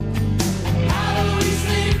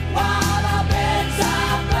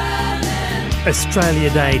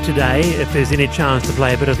Australia Day today. If there's any chance to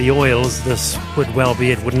play a bit of the Oils, this would well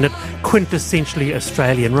be it, wouldn't it? Quintessentially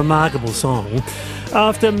Australian, remarkable song.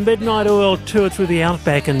 After Midnight Oil toured through the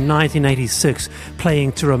Outback in 1986,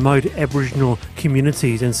 playing to remote Aboriginal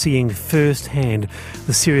communities and seeing firsthand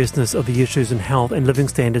the seriousness of the issues in health and living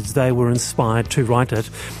standards, they were inspired to write it.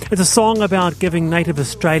 It's a song about giving native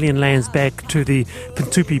Australian lands back to the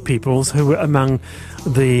Pintupi peoples, who were among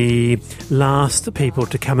the last people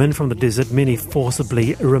to come in from the desert, many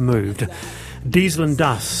forcibly removed. Diesel and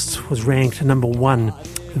Dust was ranked number one,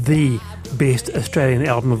 the best Australian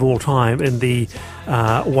album of all time in the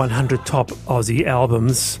 100 top Aussie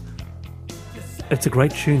albums. It's a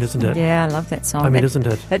great tune, isn't it? Yeah, I love that song. I mean, isn't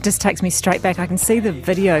it? It just takes me straight back. I can see the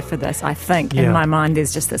video for this, I think. In my mind,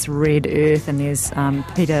 there's just this red earth and there's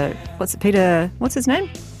Peter, what's his name?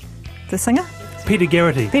 The singer? Peter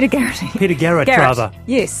Garrity. Peter Garrity. Peter Garrett, rather.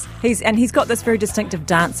 Yes. He's got this very distinctive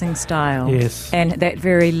dancing style. Yes. And that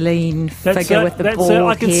very lean figure with the bald That's it.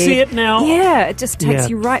 I can head. see it now. Yeah, it just takes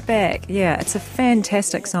you right back. Yeah, it's a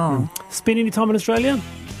fantastic song. Spend any time in Australia?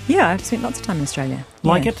 Yeah, I've spent lots of time in Australia.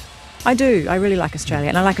 Like it? I do. I really like Australia,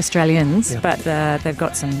 and I like Australians, but they've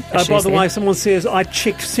got some issues by the there. way, someone says, I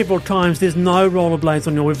checked several times, there's no rollerblades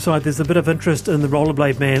on your website. There's a bit of interest in the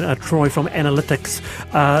rollerblade man, Troy from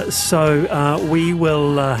Analytics. So we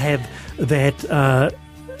will have that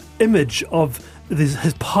image of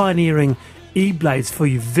his pioneering e-blades for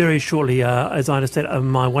you very shortly. As I understand,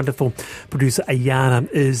 my wonderful producer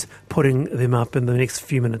Ayana is putting them up in the next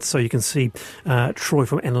few minutes, so you can see Troy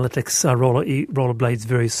from Analytics rollerblades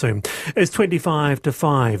very soon. It's 25 to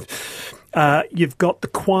 5. You've got the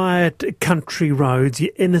quiet country roads,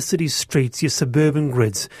 your inner city streets, your suburban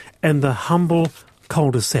grids, and the humble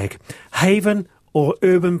cul-de-sac. Haven or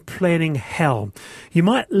urban planning hell. You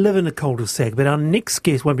might live in a cul-de-sac, but our next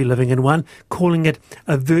guest won't be living in one, calling it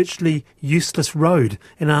a virtually useless road,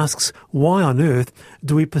 and asks, why on earth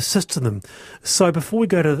do we persist in them? So before we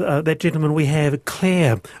go to that gentleman, we have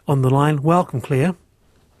Claire on the line. Welcome, Claire.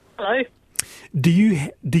 Hello. Do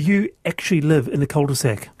you actually live in a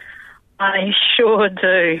cul-de-sac? I sure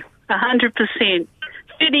do. 100%.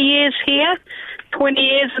 30 years here, 20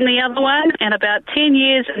 years in the other one, and about 10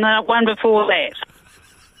 years in the one before that.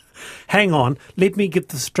 Hang on, let me get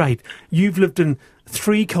this straight. You've lived in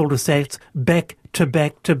 3 cul-de-sacs back to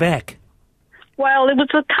back to back. Well, it was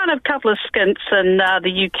a kind of couple of stints in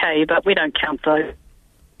the UK, but we don't count those.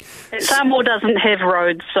 Samoa doesn't have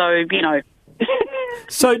roads, so, you know.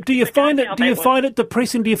 So do you find it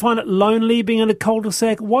depressing? Do you find it lonely being in a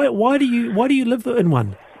cul-de-sac? Why do you live in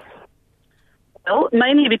one? Well,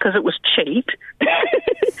 mainly because it was cheap.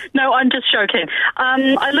 No, I'm just joking.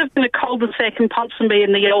 I lived in a cul-de-sac in Ponsonby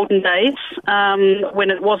in the olden days, when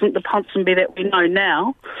it wasn't the Ponsonby that we know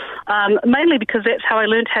now. Mainly because that's how I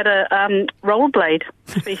learned how to rollerblade.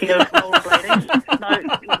 Speaking of rollerblading,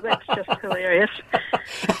 no, that's just hilarious.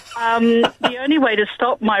 The only way to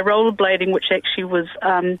stop my rollerblading, which actually was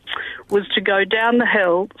to go down the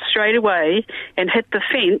hill straight away and hit the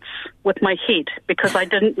fence with my head because I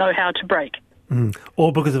didn't know how to brake.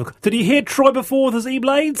 Or because of... Did you hear Troy before with his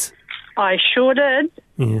e-blades? I sure did.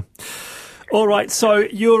 Yeah. All right, so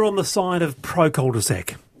you're on the side of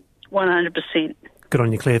pro-cul-de-sac. 100%. Good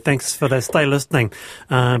on you, Claire. Thanks for that. Stay listening,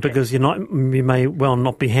 because you may well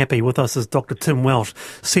not be happy. With us is Dr. Tim Welsh,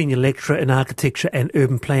 Senior Lecturer in Architecture and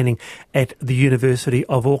Urban Planning at the University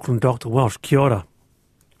of Auckland. Dr. Welsh, kia ora.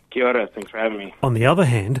 Kia ora, thanks for having me. On the other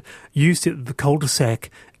hand, you said that the cul-de-sac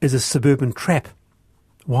is a suburban trap.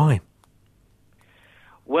 Why?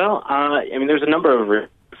 Well, there's a number of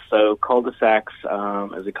risks. So cul-de-sacs,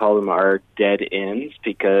 as we call them, are dead ends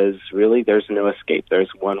because really there's no escape. There's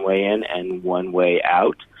one way in and one way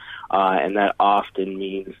out. And that often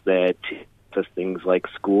means that for things like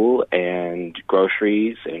school and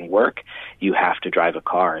groceries and work, you have to drive a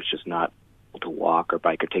car. It's just not able to walk or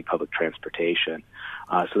bike or take public transportation.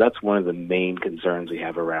 So that's one of the main concerns we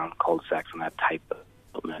have around cul-de-sacs and that type of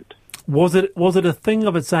development. Was it a thing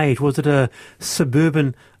of its age? Was it a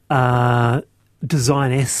suburban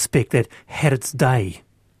design aspect that had its day?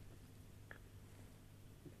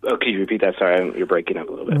 Oh, can you repeat that? Sorry, you're breaking up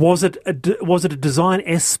a little bit. Was it a design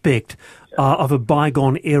aspect of a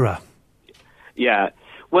bygone era? Yeah.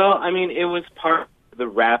 Well, it was part of the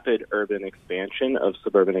rapid urban expansion of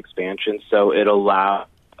suburban expansion, so it allowed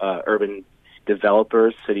urban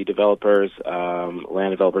developers, city developers,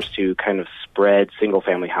 land developers to kind of spread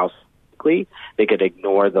single-family houses. They could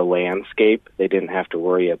ignore the landscape. They didn't have to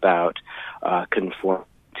worry about conforming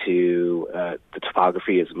to the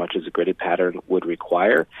topography as much as a gridded pattern would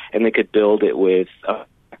require, and they could build it with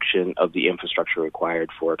fraction of the infrastructure required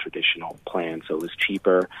for a traditional plan. So it was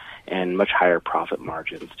cheaper and much higher profit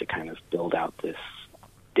margins to kind of build out this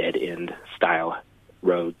dead-end style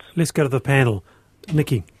roads. Let's go to the panel.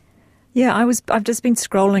 Nikki. Yeah, I've just been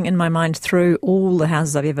scrolling in my mind through all the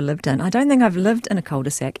houses I've ever lived in. I don't think I've lived in a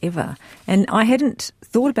cul-de-sac ever. And I hadn't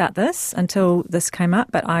thought about this until this came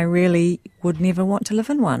up, but I really would never want to live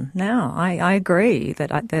in one now. I agree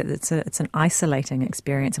that it's an isolating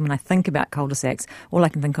experience. And when I think about cul-de-sacs, all I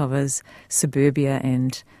can think of is suburbia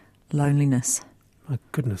and loneliness. My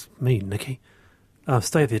goodness me, Nikki.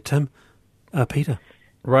 Stay there, Tim. Peter.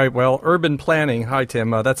 Right. Well, urban planning. Hi,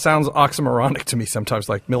 Tim. That sounds oxymoronic to me sometimes,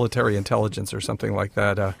 like military intelligence or something like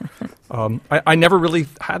that. I never really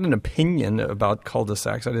had an opinion about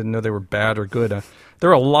cul-de-sacs. I didn't know they were bad or good. There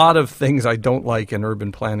are a lot of things I don't like in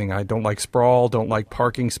urban planning. I don't like sprawl, don't like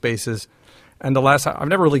parking spaces. And I've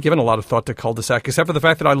never really given a lot of thought to cul-de-sac, except for the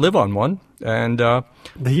fact that I live on one. And I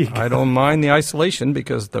don't mind the isolation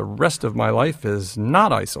because the rest of my life is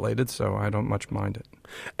not isolated, so I don't much mind it.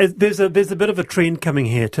 There's a bit of a trend coming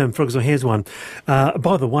here, Tim. For example, here's one.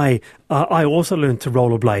 By the way, I also learned to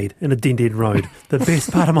rollerblade in a dead road. The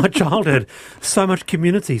best part of my childhood. So much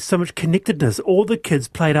community, so much connectedness. All the kids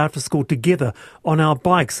played after school together on our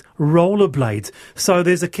bikes, rollerblades. So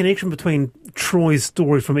there's a connection between Troy's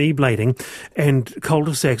story from e-blading and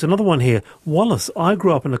cul-de-sacs. Another one here, Wallace. I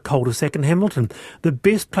grew up in a cul-de-sac in Hamilton. The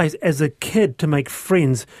best place as a kid to make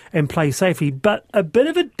friends and play safely, but a bit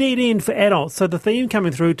of a dead end for adults. So the theme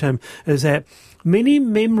coming through, Tim, is that many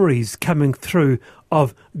memories coming through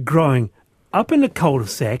of growing up in a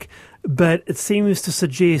cul-de-sac, but it seems to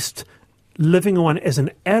suggest living on as an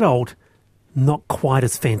adult, not quite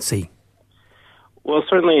as fancy. Well,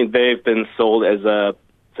 certainly they've been sold as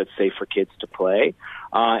let's say, for kids to play,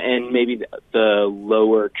 and maybe the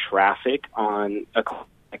lower traffic on a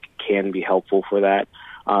cul-de-sac can be helpful for that.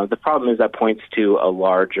 The problem is that points to a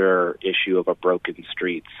larger issue of a broken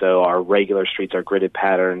street. So our regular streets, our gridded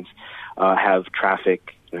patterns, have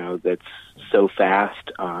traffic, that's so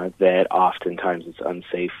fast that oftentimes it's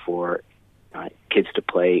unsafe for kids to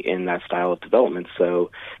play in that style of development.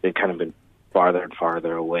 So they've kind of been farther and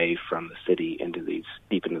farther away from the city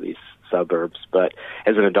deep into these suburbs. But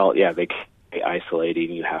as an adult, they can be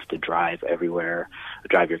isolating. You have to drive everywhere,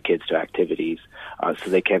 drive your kids to activities, so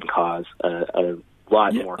they can cause a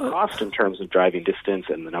lot more cost in terms of driving distance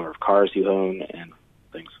and the number of cars you own and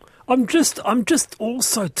things. I'm just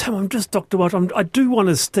also, Tim, Dr. Welch, I do want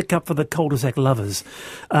to stick up for the cul-de-sac lovers,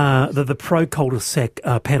 the pro cul-de-sac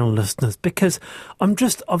panel listeners, because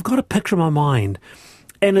I've got a picture in my mind,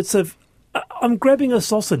 and I'm grabbing a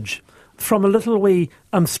sausage from a little wee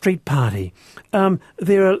street party.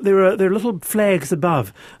 There are little flags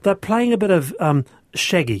above. They're playing a bit of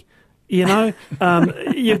Shaggy, You've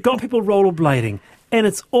got people rollerblading. And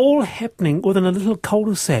it's all happening within a little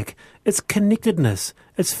cul-de-sac. It's connectedness.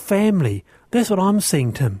 It's family. That's what I'm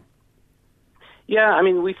seeing, Tim. Yeah, I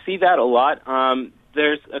mean, we see that a lot.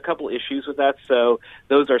 There's a couple issues with that. So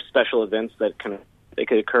those are special events that they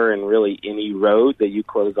could occur in really any road that you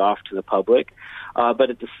close off to the public. But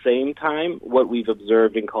at the same time, what we've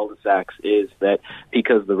observed in cul-de-sacs is that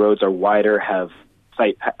because the roads are wider, have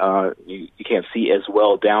you can't see as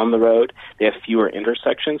well down the road. They have fewer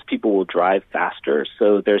intersections. People will drive faster.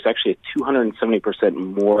 So there's actually a 270%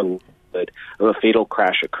 more likelihood of a fatal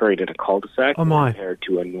crash occurring in a cul-de-sac compared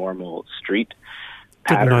to a normal street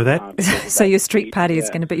pattern. Didn't know that. So your street party is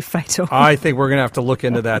going to be fatal. I think we're going to have to look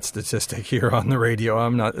into that statistic here on the radio.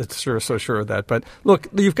 I'm not so sure of that. But look,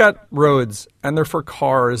 you've got roads, and they're for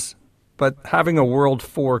cars, but having a world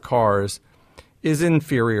for cars is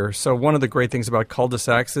inferior. So one of the great things about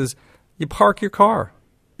cul-de-sacs is you park your car.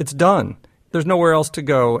 It's done. There's nowhere else to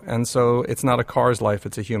go, and so it's not a car's life,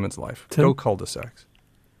 it's a human's life. Tim? Go cul-de-sacs.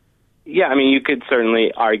 Yeah, I mean, you could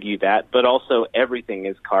certainly argue that, but also everything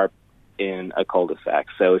is car in a cul-de-sac.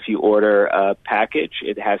 So if you order a package,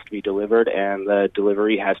 it has to be delivered, and the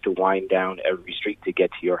delivery has to wind down every street to get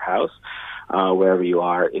to your house. Wherever you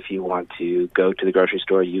are. If you want to go to the grocery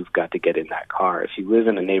store, you've got to get in that car. If you live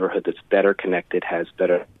in a neighborhood that's better connected, has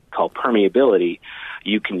better called permeability,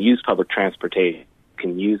 you can use public transportation, you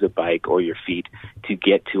can use a bike or your feet to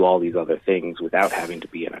get to all these other things without having to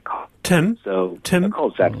be in a car. Tim,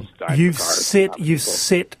 you've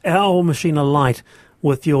set our machine alight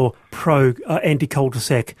with your pro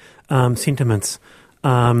anti-cul-de-sac sentiments.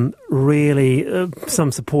 Really,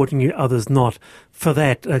 some supporting you, others not. For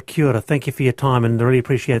that, kia ora, thank you for your time and I really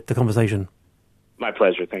appreciate the conversation. My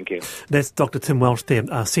pleasure, thank you. That's Dr. Tim Welch there,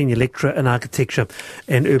 Senior Lecturer in Architecture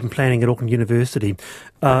and Urban Planning at Auckland University.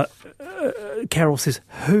 Carol says,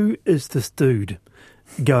 who is this dude?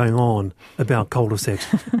 going on about cul-de-sacs.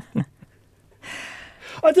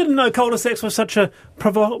 I didn't know cul-de-sacs was such a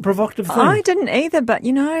provocative thing. I didn't either, but,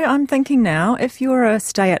 I'm thinking now, if you're a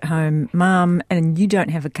stay-at-home mum and you don't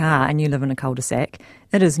have a car and you live in a cul-de-sac,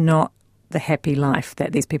 it is not the happy life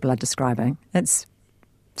that these people are describing. It's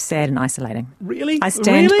sad and isolating. Really? I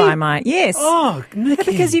stand really? by my... Yes. Oh,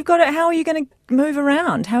 Nikki. Because you've got to... How are you going to move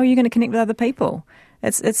around? How are you going to connect with other people?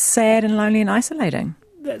 It's sad and lonely and isolating.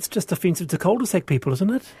 That's just offensive to cul-de-sac people, isn't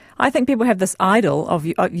it? I think people have this idol of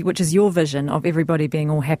which is your vision of everybody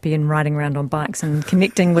being all happy and riding around on bikes and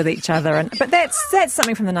connecting with each other. But that's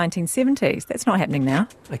something from the 1970s. That's not happening now.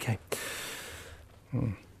 Okay.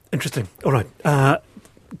 Interesting. All right.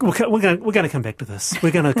 We're going to come back to this.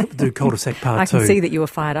 We're going to do cul-de-sac part 2. I can see that you were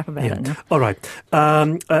fired up about it now. All right.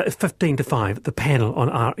 15 to 5, the panel on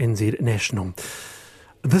RNZ National.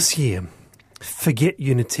 This year, forget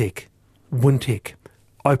Unitec, Wintec,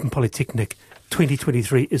 Open Polytechnic.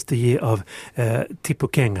 2023 is the year of Te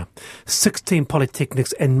Pūkenga. 16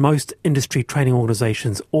 polytechnics and most industry training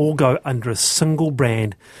organisations all go under a single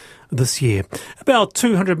brand this year. About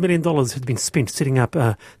 $200 million has been spent setting up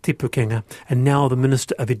Te Pūkenga, and now the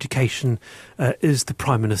Minister of Education is the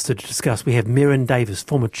Prime Minister to discuss. We have Merrin Davis,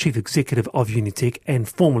 former Chief Executive of Unitec and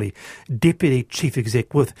formerly Deputy Chief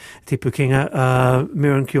Exec with Te Pūkenga.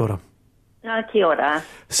 Merrin, kia ora. Kia ora.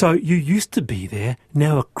 So you used to be there,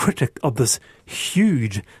 now a critic of this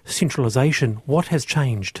huge centralisation. What has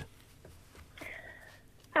changed?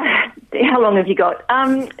 How long have you got?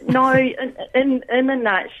 No, in a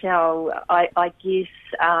nutshell, I guess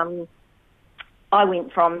I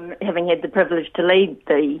went from having had the privilege to lead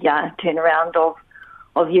the turnaround of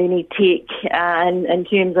Unitec in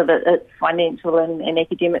terms of its financial and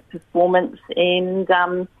academic performance, and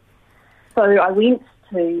so I went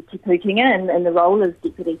to Te Pūkenga in the role as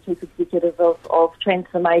Deputy Chief Executive of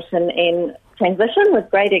Transformation and Transition with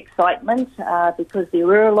great excitement because there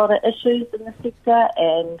were a lot of issues in the sector,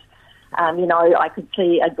 and I could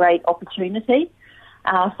see a great opportunity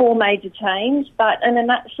for major change. But in a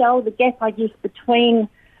nutshell, the gap, I guess, between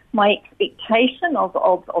my expectation of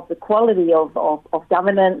the quality of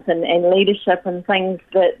governance and leadership and things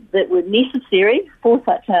that were necessary for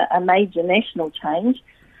such a major national change,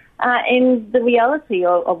 and the reality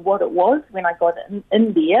of what it was when I got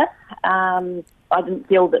in there, I didn't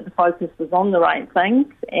feel that the focus was on the right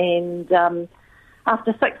things, and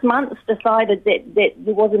after 6 months decided that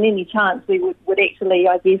there wasn't any chance we would actually,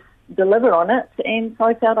 I guess, deliver on it, and so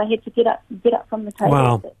I felt I had to get up from the table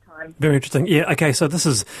at that time. Very interesting. Yeah, okay, so this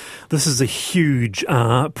is a huge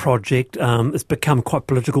project. It's become quite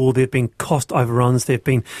political. There have been cost overruns. There have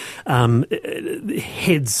been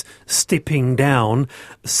heads stepping down.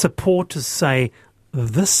 Supporters say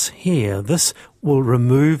this will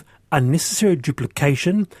remove unnecessary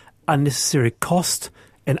duplication, unnecessary cost,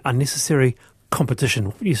 and unnecessary competition.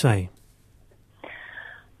 What do you say?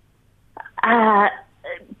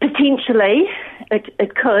 Potentially,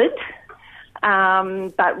 it could,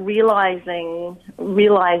 but realising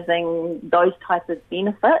those types of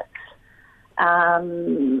benefits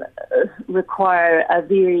require a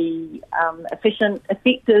very efficient,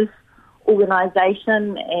 effective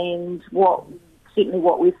organisation, and certainly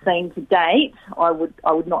what we've seen to date, I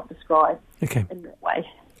would not describe in that way.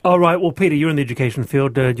 All right. Well, Peter, you're in the education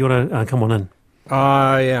field. Do you want to come on in?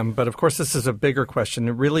 I am, but of course this is a bigger question.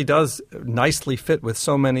 It really does nicely fit with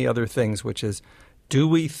so many other things, which is, do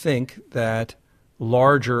we think that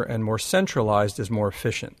larger and more centralized is more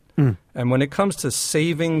efficient? And when it comes to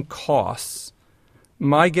saving costs,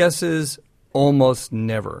 my guess is almost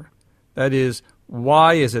never. That is,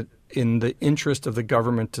 why is it in the interest of the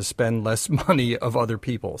government to spend less money of other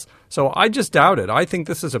people's? So I just doubt it. I think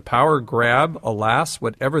this is a power grab, alas,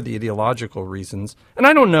 whatever the ideological reasons. And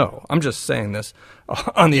I don't know. I'm just saying this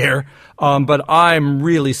on the air. But I'm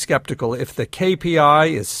really skeptical. If the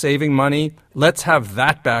KPI is saving money, let's have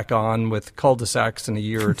that back on with cul-de-sacs in a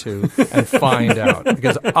year or two and find out,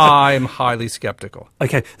 because I'm highly skeptical.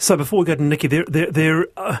 Okay, so before we go to Nikki, there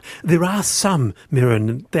are some,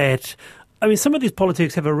 Merrin, that... I mean, some of these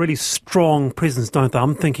politics have a really strong presence, don't they?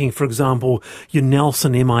 I'm thinking, for example, your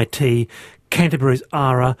Nelson MIT, Canterbury's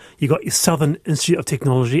ARA, you got your Southern Institute of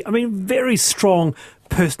Technology. I mean, very strong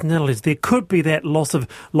personalities. There could be that loss of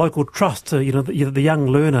local trust. The young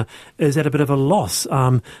learner is at a bit of a loss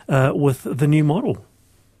with the new model.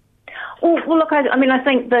 Well, look, I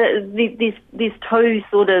think there's two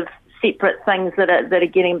sort of separate things that are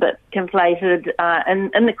getting a bit conflated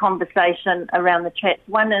in the conversation around the chats.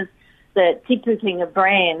 One is the Te Pūkenga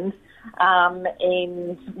brand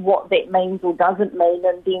and what that means or doesn't mean,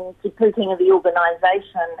 and then Te Pūkenga the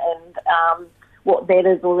organisation and what that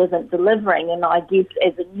is or isn't delivering. And I guess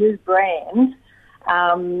as a new brand,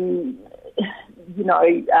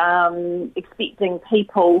 expecting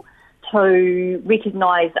people to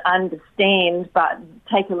recognise, understand, but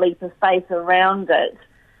take a leap of faith around it.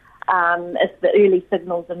 If the early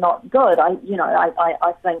signals are not good, I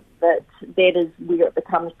think that is where it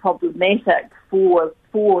becomes problematic for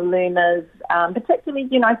learners, particularly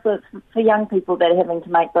for young people that are having to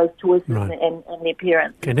make those choices and their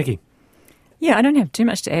parents. Okay, Nikki. Yeah, I don't have too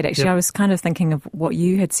much to add, actually. Yep. I was kind of thinking of what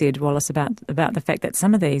you had said, Wallace, about the fact that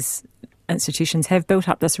some of these institutions have built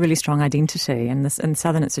up this really strong identity, and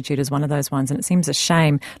Southern Institute is one of those ones, and it seems a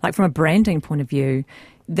shame, like from a branding point of view,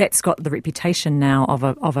 that's got the reputation now of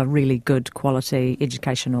a really good quality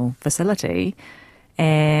educational facility.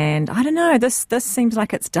 And I don't know, this seems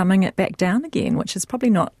like it's dumbing it back down again, which is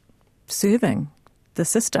probably not serving the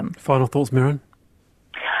system. Final thoughts, Mirren?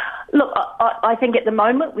 Look, I think at the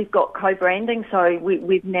moment we've got co-branding, so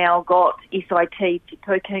we've now got SIT Te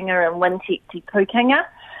Pūkenga and WinTech Te Pūkenga.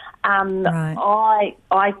 Right.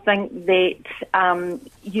 I think that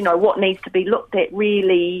what needs to be looked at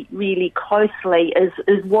really, really closely is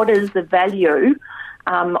what is the value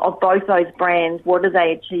of both those brands. What are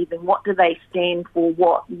they achieving? What do they stand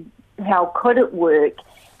for? How could it work?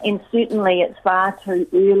 And certainly it's far too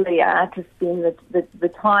earlier to spend the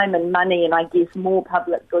time and money and I guess more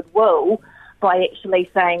public goodwill by actually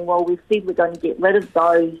saying, well, we've said we're going to get rid of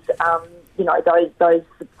those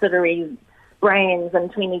subsidiary brands in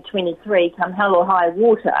 2023 come hell or high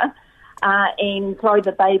water and throw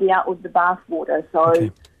the baby out with the bathwater. So,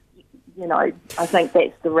 okay. I think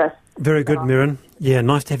that's the risk. Very good, Mirren. Yeah,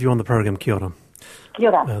 nice to have you on the program. Kia ora.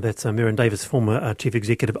 Kia ora. That's Mirren Davis, former Chief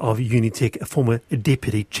Executive of Unitec, former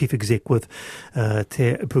Deputy Chief Exec with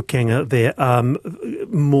Te Pūkenga there.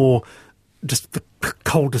 More just the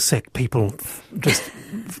cul-de-sac people just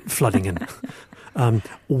flooding in.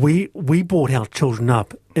 We brought our children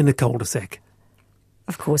up in a cul-de-sac.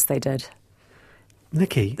 Of course they did.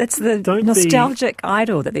 Nikki, that's the nostalgic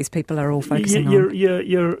idol that these people are all focusing on.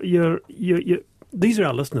 These are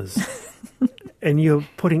our listeners, and you're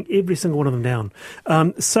putting every single one of them down.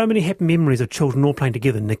 So many happy memories of children all playing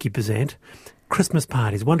together, Nikki Bezzant. Christmas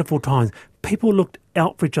parties, wonderful times. People looked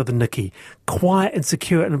out for each other, Nikki. Quiet and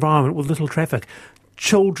secure environment with little traffic.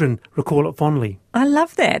 Children recall it fondly. I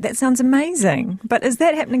love that. That sounds amazing. But is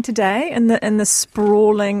that happening today in the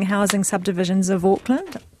sprawling housing subdivisions of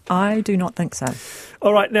Auckland? I do not think so.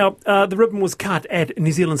 All right, now, the ribbon was cut at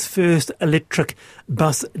New Zealand's first electric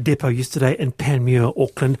bus depot yesterday in Panmure,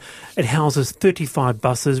 Auckland. It houses 35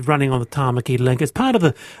 buses running on the Tāmaki link. It's part of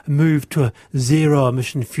the move to a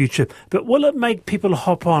zero-emission future. But will it make people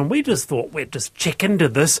hop on? We just thought we'd just check into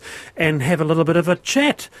this and have a little bit of a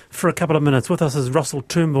chat for a couple of minutes. With us is Russell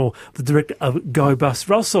Turnbull, the director of Go Bus.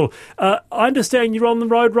 Russell, I understand you're on the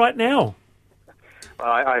road right now.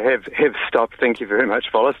 I have stopped. Thank you very much,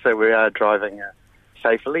 Wallace. So we are driving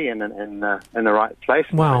safely and in the right place.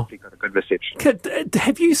 Wow. We've got a good reception.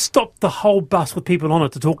 Have you stopped the whole bus with people on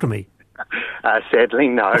it to talk to me? Sadly,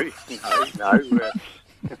 no.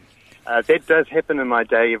 That does happen in my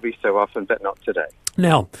day every so often, but not today.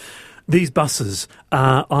 Now, these buses,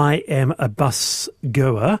 I am a bus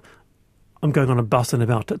goer. I'm going on a bus in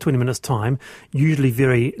about 20 minutes' time, usually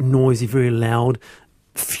very noisy, very loud,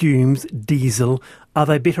 fumes, diesel. Are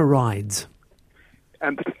they better rides?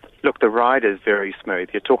 Look, the ride is very smooth.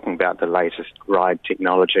 You're talking about the latest ride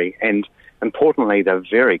technology, and importantly, they're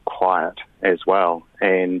very quiet as well,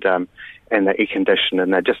 and they're air-conditioned,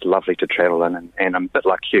 and they're just lovely to travel in. And I'm a bit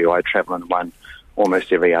like you, I travel in one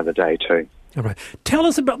almost every other day too. All right. Tell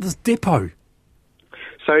us about this depot.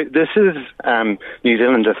 So this is New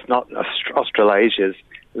Zealand, if not Australasia's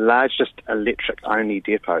largest electric-only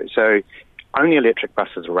depot. So only electric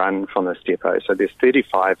buses run from this depot. So there's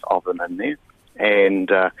 35 of them in there.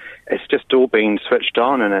 And it's just all been switched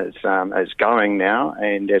on, and it's going now.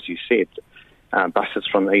 And as you said, buses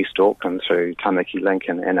from East Auckland through Tāmaki Link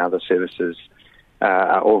and other services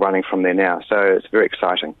are all running from there now. So it's very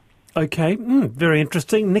exciting. Okay, very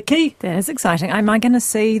interesting. Nikki? That is exciting. Am I going to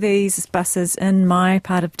see these buses in my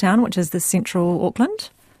part of town, which is the central Auckland?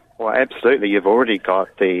 Well, absolutely. You've already got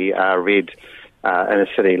the red inner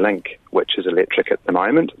city link, which is electric at the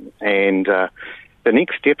moment. And the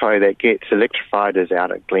next depot that gets electrified is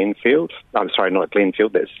out at Glenfield. I'm sorry, not at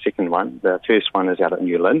Glenfield, that's the second one. The first one is out at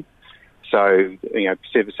New Lynn. So,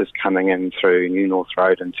 services coming in through New North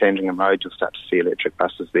Road and Sandringham Road, you'll start to see electric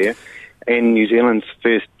buses there. And New Zealand's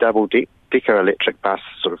first double-decker electric bus,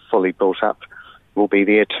 sort of fully built up, will be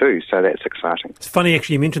there too, so that's exciting. It's funny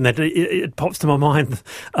actually you mentioned that. It pops to my mind,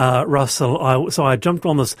 Russell. So I jumped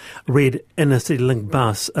on this red inner city link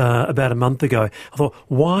bus about a month ago. I thought,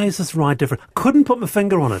 why is this ride different? Couldn't put my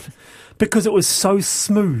finger on it because it was so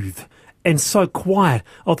smooth and so quiet.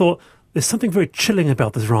 I thought, there's something very chilling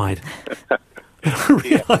about this ride.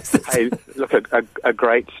 Hey, look, a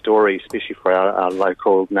great story, especially for our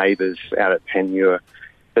local neighbours out at Panmure.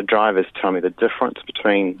 The drivers tell me the difference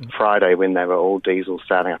between Friday, when they were all diesel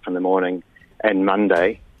starting up in the morning, and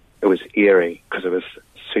Monday, it was eerie because it was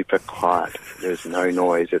super quiet. There was no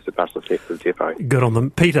noise as the bus left the depot. Good on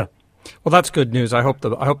them. Peter? Well, that's good news. I hope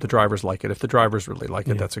the drivers like it. If the drivers really like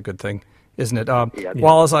it, that's a good thing, isn't it?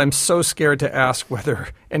 Wallace, I'm so scared to ask whether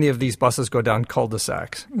any of these buses go down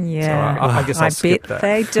cul-de-sacs. Yeah, so I guess I'll skip bet that.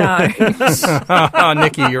 they don't.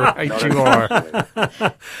 Nikki, you're right. You are.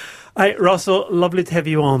 Hey, Russell, lovely to have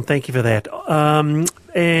you on. Thank you for that.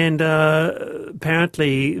 And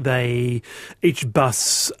apparently each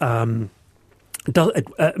bus, a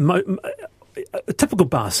typical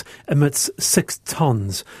bus emits 6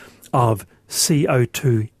 tonnes of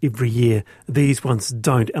CO2 every year. These ones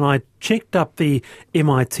don't. And I checked up the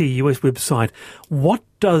MIT US website. What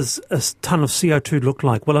does a tonne of CO2 look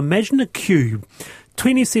like? Well, imagine a cube,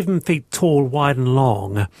 27 feet tall, wide and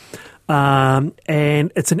long.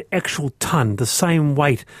 And it's an actual tonne, the same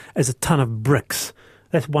weight as a tonne of bricks.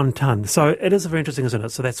 That's 1 tonne. So it is very interesting, isn't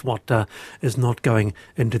it? So that's what is not going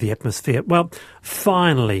into the atmosphere. Well,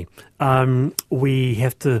 finally, we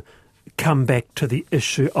have to come back to the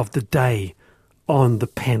issue of the day on the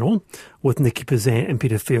panel with Nikki Bezzant and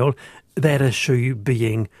Peter Field. That issue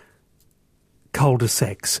being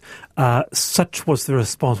cul-de-sacs. Such was the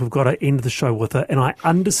response. We've got to end the show with it. And I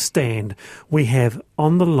understand we have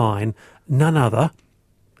on the line none other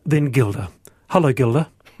than Gilda. Hello, Gilda.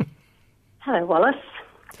 Hello, Wallace.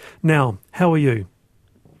 Now, how are you?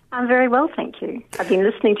 I'm very well, thank you. I've been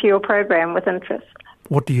listening to your program with interest.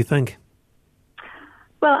 What do you think?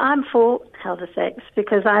 Well, I'm for cul-de-sacs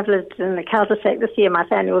because I've lived in a cul-de-sac this year. My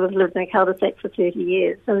family will have lived in a cul-de-sac for 30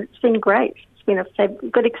 years, and it's been great. It's been a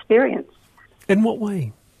good experience. In what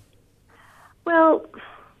way? Well,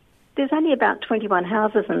 there's only about 21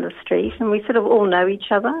 houses in the street, and we sort of all know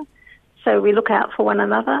each other, so we look out for one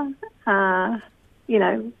another.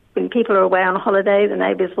 When people are away on holiday, the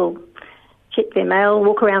neighbours will check their mail,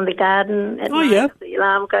 walk around the garden at night, yeah. The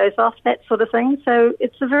alarm goes off, that sort of thing. So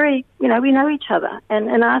it's a very, we know each other. And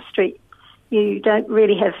in our street, you don't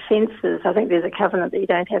really have fences. I think there's a covenant that you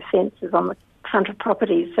don't have fences on the front of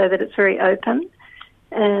properties so that it's very open.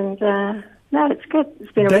 And, no, it's good.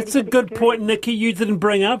 It's been That's a good experience. point, Nikki, you didn't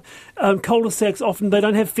bring up. Cul-de-sacs, often they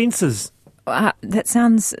don't have fences. That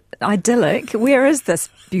sounds idyllic. Where is this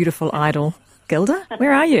beautiful idol, Gilda?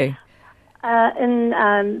 Where are you? In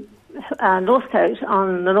Northcote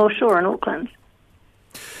on the North Shore in Auckland.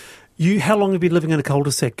 How long have you been living in a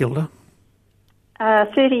cul-de-sac, Gilda?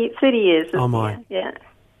 30 years. Oh, my. Yeah.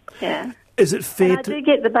 Is it fair I do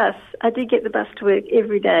get the bus. I do get the bus to work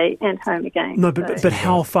every day and home again. No, but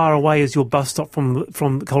how far away is your bus stop from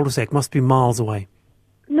the cul-de-sac? Must be miles away.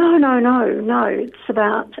 No. It's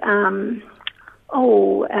about a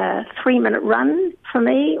 3-minute run for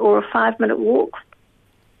me or a 5-minute walk.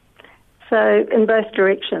 So in both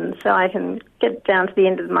directions, so I can get down to the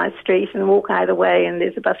end of my street and walk either way, and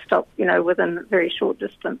there's a bus stop, within a very short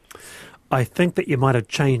distance. I think that you might have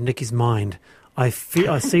changed Nikki's mind. I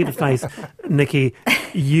see the face, Nikki.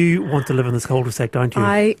 You want to live in this cul-de-sac, don't you?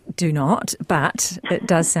 I do not, but it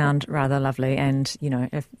does sound rather lovely. And,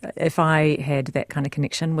 if I had that kind of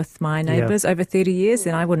connection with my neighbours over 30 years,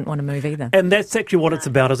 then I wouldn't want to move either. And that's actually what it's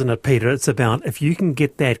about, isn't it, Peter? It's about if you can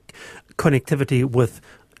get that connectivity with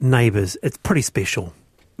neighbours, it's pretty special.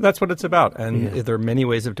 That's what it's about. And there are many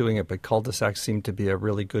ways of doing it, but cul-de-sacs seem to be a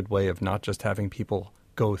really good way of not just having people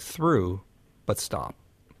go through, but stop.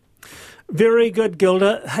 Very good,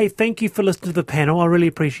 Gilda. Hey, thank you for listening to the panel. I really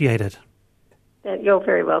appreciate it. You're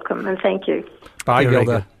very welcome, and thank you. Bye, Very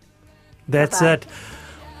Gilda. good. That's it.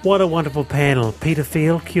 What a wonderful panel. Peter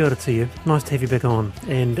Field, kia ora to you. Nice to have you back on.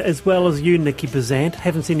 And as well as you, Nikki Bezzant.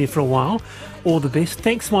 Haven't seen you for a while. All the best.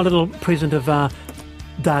 Thanks for my little present of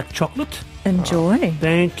dark chocolate. Enjoy.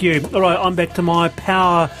 Thank you. All right, I'm back to my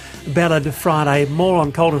Power Ballad Friday. More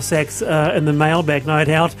on cul-de-sacs in the mailbag, no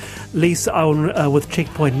doubt. Lisa Owen with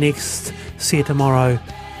Checkpoint next. See you tomorrow,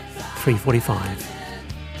 3:45.